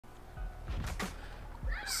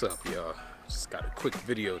What's up, y'all? Just got a quick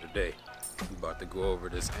video today. We about to go over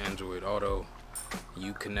this Android Auto,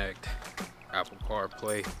 Uconnect, Apple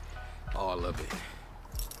CarPlay, all of it.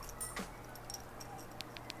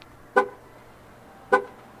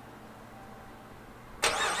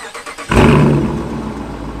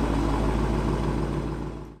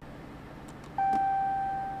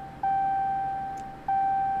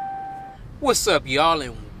 What's up, y'all,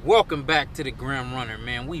 and welcome back to the Grim Runner,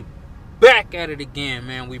 man. We back at it again,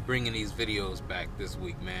 man. We bringing these videos back this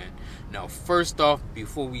week, man. Now, first off,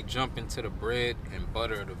 before we jump into the bread and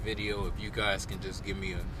butter of the video, if you guys can just give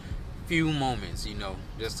me a few moments,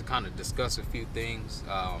 just to kind of discuss a few things.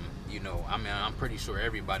 I'm pretty sure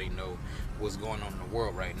everybody know what's going on in the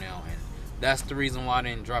world right now, and that's the reason why I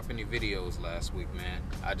didn't drop any videos last week, man.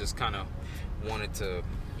 I just kind of wanted to,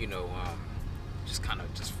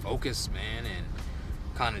 just focus, man, and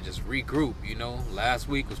kind of just regroup. Last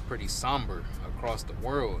week was pretty somber across the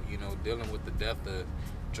world, dealing with the death of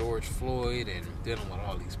George Floyd and dealing with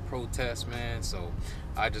all these protests, man. So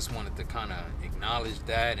I just wanted to kind of acknowledge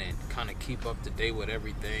that and kind of keep up to date with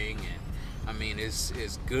everything. And I mean, it's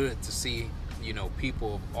good to see,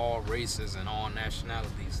 people of all races and all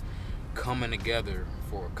nationalities coming together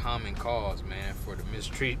for a common cause, man, for the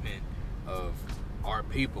mistreatment of our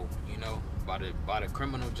people, by the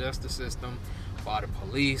criminal justice system, by the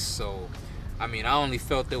police. So I mean, I only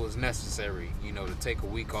felt it was necessary, to take a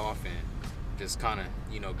week off and just kind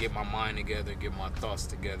of, get my mind together, get my thoughts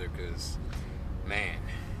together, because man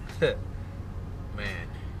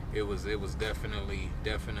it was definitely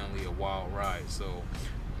a wild ride. So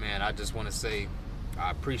man, I just want to say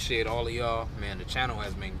I appreciate all of y'all, man. The channel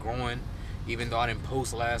has been growing. Even though I didn't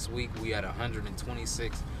post last week, we had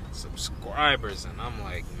 126 subscribers, and I'm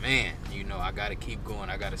like, man, I gotta keep going.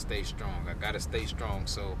 I gotta stay strong.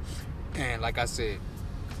 So, and like I said,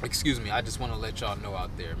 excuse me, I just want to let y'all know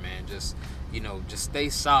out there, man, just stay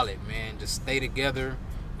solid, man. Just stay together,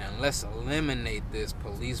 and let's eliminate this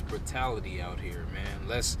police brutality out here, man.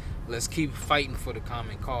 Let's keep fighting for the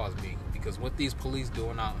common cause, because what these police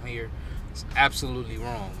doing out here is absolutely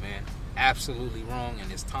wrong, man. Absolutely wrong,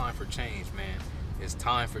 and it's time for change, man. It's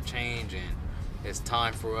time for change, and it's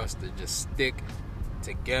time for us to just stick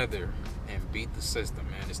together and beat the system,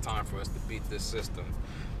 man. It's time for us to beat this system.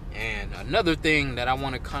 And another thing that I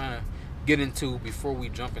want to kind of get into before we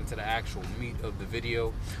jump into the actual meat of the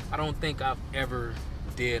video, I don't think I've ever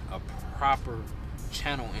did a proper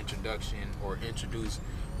channel introduction or introduce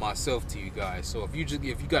myself to you guys. So if you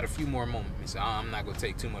got a few more moments, I'm not gonna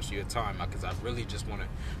take too much of your time, because I really just want to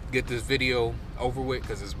get this video over with,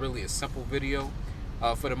 because it's really a simple video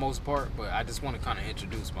for the most part. But I just want to kind of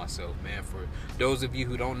introduce myself, man. For those of you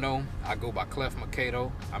who don't know, I go by Clef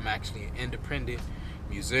Mercado. I'm actually an independent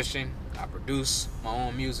musician. I produce my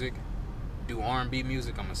own music, do R&B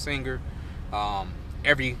music. I'm a singer.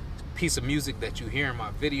 Every piece of music that you hear in my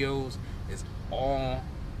videos is all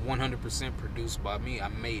 100% produced by me. I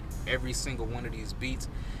made every single one of these beats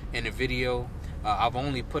in the video. I've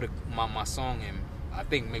only put my song in, I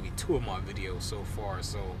think, maybe 2 of my videos so far.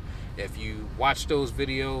 So if you watch those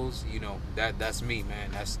videos, that's me, man.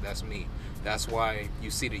 That's me. That's why you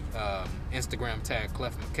see the Instagram tag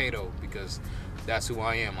Clef Mercado, because that's who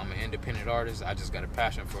I am. I'm an independent artist. I just got a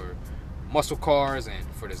passion for muscle cars and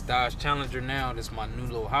for this Dodge Challenger now. This is my new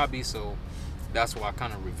little hobby, so that's why I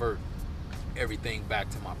kind of revert everything back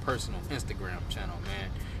to my personal Instagram channel, man,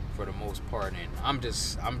 for the most part. And I'm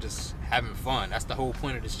just having fun. That's the whole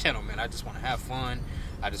point of this channel, man. I just want to have fun.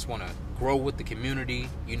 I just want to grow with the community,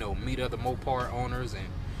 meet other Mopar owners, and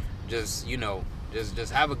just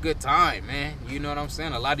have a good time, man. You know what I'm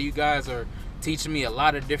saying? A lot of you guys are teaching me a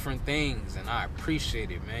lot of different things, and I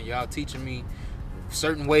appreciate it, man. Y'all teaching me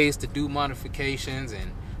certain ways to do modifications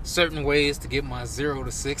and certain ways to get my 0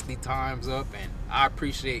 to 60 times up, and I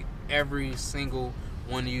appreciate every single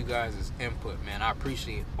one of you guys' input, man. I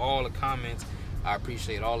appreciate all the comments. I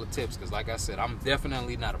appreciate all the tips, because like I said, I'm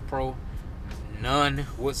definitely not a pro, none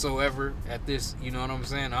whatsoever at this. You know what I'm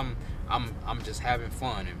saying? I'm just having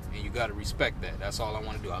fun, and you got to respect that. That's all I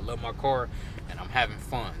want to do. I love my car, and I'm having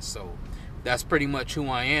fun. So that's pretty much who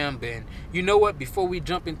I am. And you know what? Before we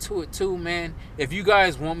jump into it too, man, if you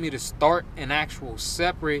guys want me to start an actual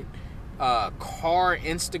separate car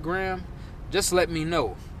Instagram, just let me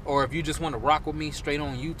know. Or if you just want to rock with me straight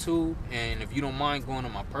on YouTube, and if you don't mind going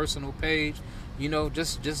on my personal page,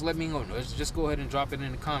 just let me know. Just go ahead and drop it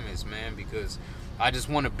in the comments, man, because I just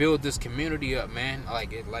want to build this community up, man.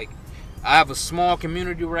 Like I have a small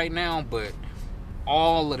community right now, but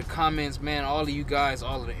all of the comments, man, all of you guys,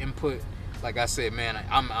 all of the input, like I said, man,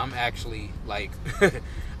 I'm actually like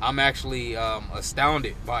I'm actually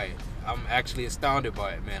astounded by it. I'm actually astounded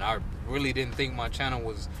by it, man. I really didn't think my channel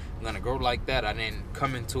was gonna grow like that. I didn't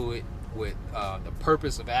come into it with the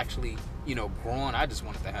purpose of actually, you know, growing. I just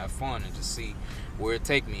wanted to have fun and just see where it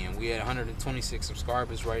take me. And we had 126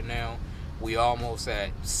 subscribers right now. We almost at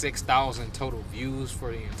 6,000 total views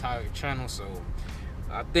for the entire channel. So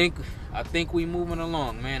I think we moving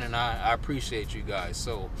along, man, and I appreciate you guys.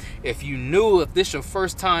 So if you new, if this your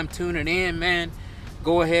first time tuning in, man,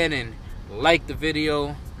 go ahead and like the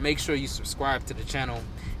video. Make sure you subscribe to the channel.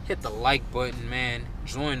 Hit the like button, man.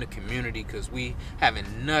 Join the community, because we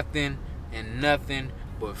having nothing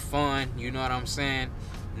but fun. You know what I'm saying?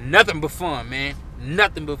 Nothing but fun, man.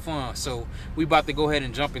 Nothing but fun. So we about to go ahead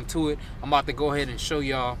and jump into it. I'm about to go ahead and show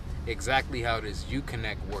y'all exactly how this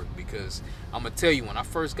Uconnect worked, because I'm gonna tell you, when I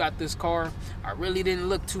first got this car, I really didn't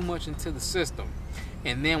look too much into the system.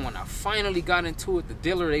 And then when I finally got into it, the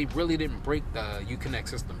dealer, they really didn't break the Uconnect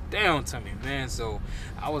system down to me, man. So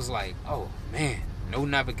I was like, oh man, no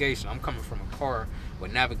navigation. I'm coming from a car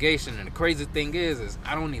with navigation, and the crazy thing is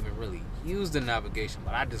I don't even really use the navigation,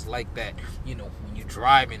 but I just like that, you know, when you're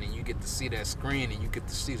driving and you get to see that screen and you get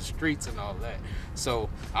to see the streets and all that. So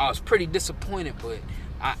I was pretty disappointed, but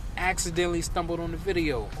I accidentally stumbled on the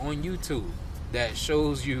video on YouTube that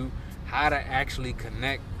shows you how to actually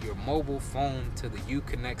connect your mobile phone to the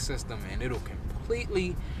Uconnect system, and it'll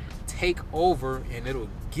completely take over and it'll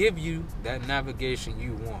give you that navigation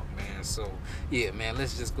you want, man. So yeah, man,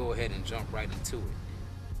 let's just go ahead and jump right into it.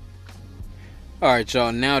 Alright,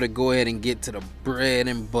 y'all, now to go ahead and get to the bread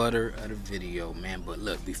and butter of the video, man. But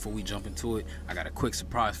look, before we jump into it, I got a quick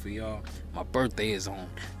surprise for y'all. My birthday is on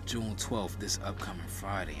June 12th, this upcoming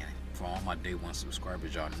Friday. And for all my day one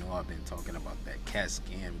subscribers, y'all know I've been talking about that cat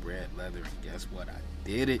skin bread leather, and guess what? I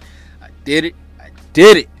did it. I did it. I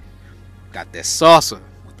did it. Got that salsa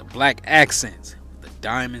with the black accents, with the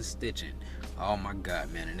diamond stitching. Oh my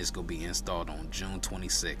God, man, and it's gonna be installed on June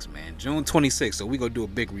 26th, man. June 26th, so we gonna do a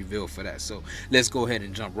big reveal for that. So let's go ahead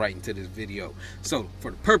and jump right into this video. So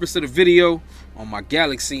for the purpose of the video, on my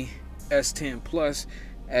Galaxy S10 Plus,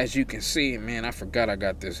 as you can see, man, I forgot I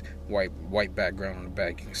got this white background on the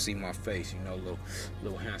back. You can see my face, you know,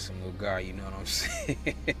 little handsome little guy, you know what I'm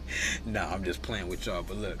saying? Nah, I'm just playing with y'all,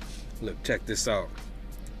 but look, check this out.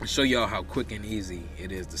 I'll show y'all how quick and easy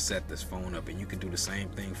it is to set this phone up, and you can do the same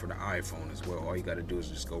thing for the iPhone as well. All you got to do is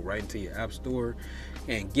just go right into your app store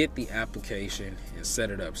and get the application and set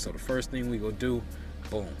it up. So the first thing we go do,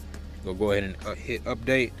 boom, go ahead and hit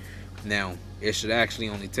update. Now it should actually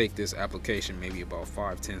only take this application maybe about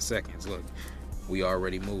 5-10 seconds. Look, we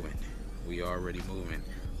already moving, and we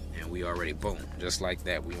already boom, just like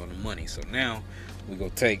that, we on the money. So now we go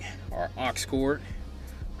take our aux cord,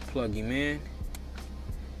 plug him in.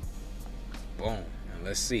 Boom, and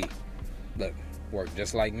let's see. Look, work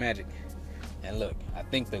just like magic. And look, I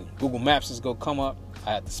think the Google Maps is gonna come up.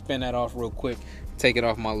 I have to spin that off real quick, take it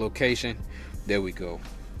off my location. There we go.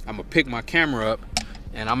 I'm gonna pick my camera up,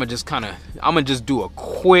 and I'm gonna just do a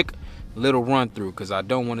quick little run through, because I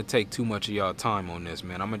don't want to take too much of y'all time on this,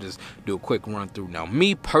 man. I'm gonna just do a quick run through. Now,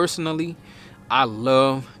 me personally, I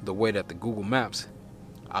love the way that the Google Maps,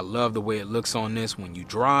 I love the way it looks on this when you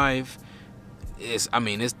drive. I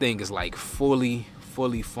mean, this thing is like fully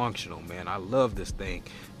functional, man. I love this thing.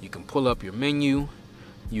 You can pull up your menu.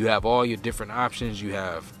 You have all your different options. You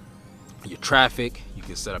have your traffic. You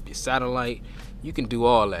can set up your satellite. You can do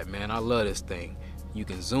all that, man. I love this thing. You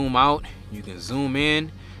can zoom out. You can zoom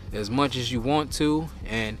in as much as you want to,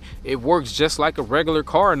 and it works just like a regular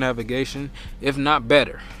car navigation, if not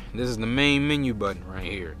better. This is the main menu button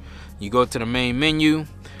right here. You go to the main menu.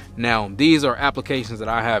 Now, these are applications that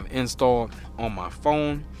I have installed on my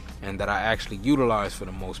phone and that I actually utilize for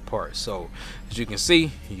the most part. So as you can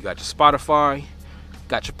see, you got your Spotify,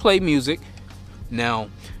 got your play music. Now,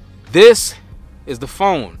 this is the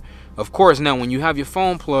phone. Of course, now when you have your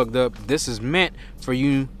phone plugged up, this is meant for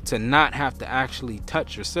you to not have to actually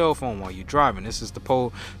touch your cell phone while you're driving. This is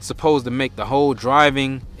supposed to make the whole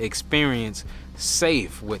driving experience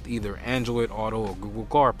safe with either Android Auto or Google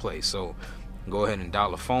CarPlay. So go ahead and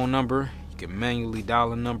dial a phone number. You can manually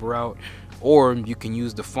dial a number out, or you can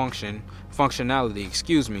use the functionality,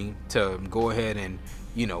 to go ahead and,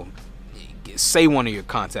 you know, say one of your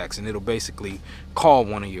contacts, and it'll basically call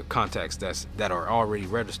one of your contacts that are already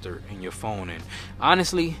registered in your phone. And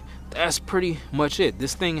honestly, that's pretty much it.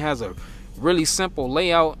 This thing has a really simple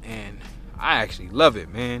layout, and I actually love it,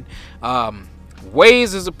 man.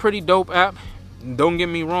 Waze is a pretty dope app. Don't get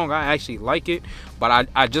me wrong, I actually like it, but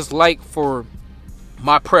I just like, for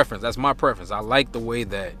my preference, that's my preference, I like the way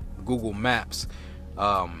that Google Maps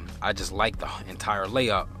I just like the entire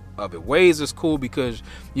layout of it. Waze is cool because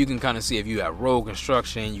you can kind of see if you have road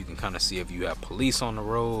construction, you can kind of see if you have police on the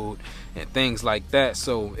road and things like that.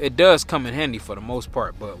 So it does come in handy for the most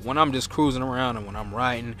part. But when I'm just cruising around and when I'm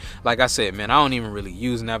riding, like I said, man, I don't even really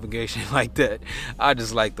use navigation like that. I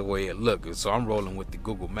just like the way it looks. So I'm rolling with the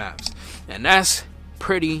Google Maps, and that's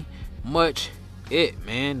pretty much it,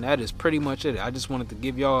 man. That is pretty much it. I just wanted to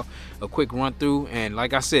give y'all a quick run through, and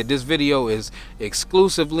like I said, this video is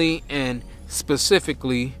exclusively and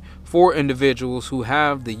specifically for individuals who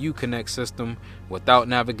have the Uconnect system without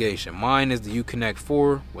navigation. Mine is the Uconnect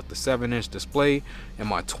 4 with the 7-inch display and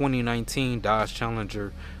my 2019 Dodge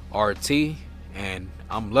Challenger RT, and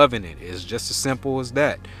I'm loving it. It's just as simple as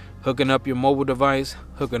that. Hooking up your mobile device,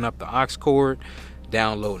 hooking up the aux cord,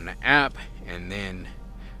 downloading the app, and then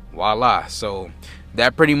voila. So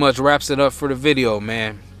that pretty much wraps it up for the video,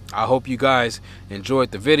 man. I hope you guys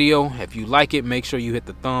enjoyed the video. If you like it, make sure you hit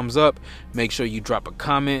the thumbs up, make sure you drop a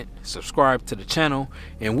comment, subscribe to the channel,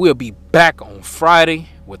 and we'll be back on Friday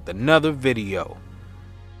with another video.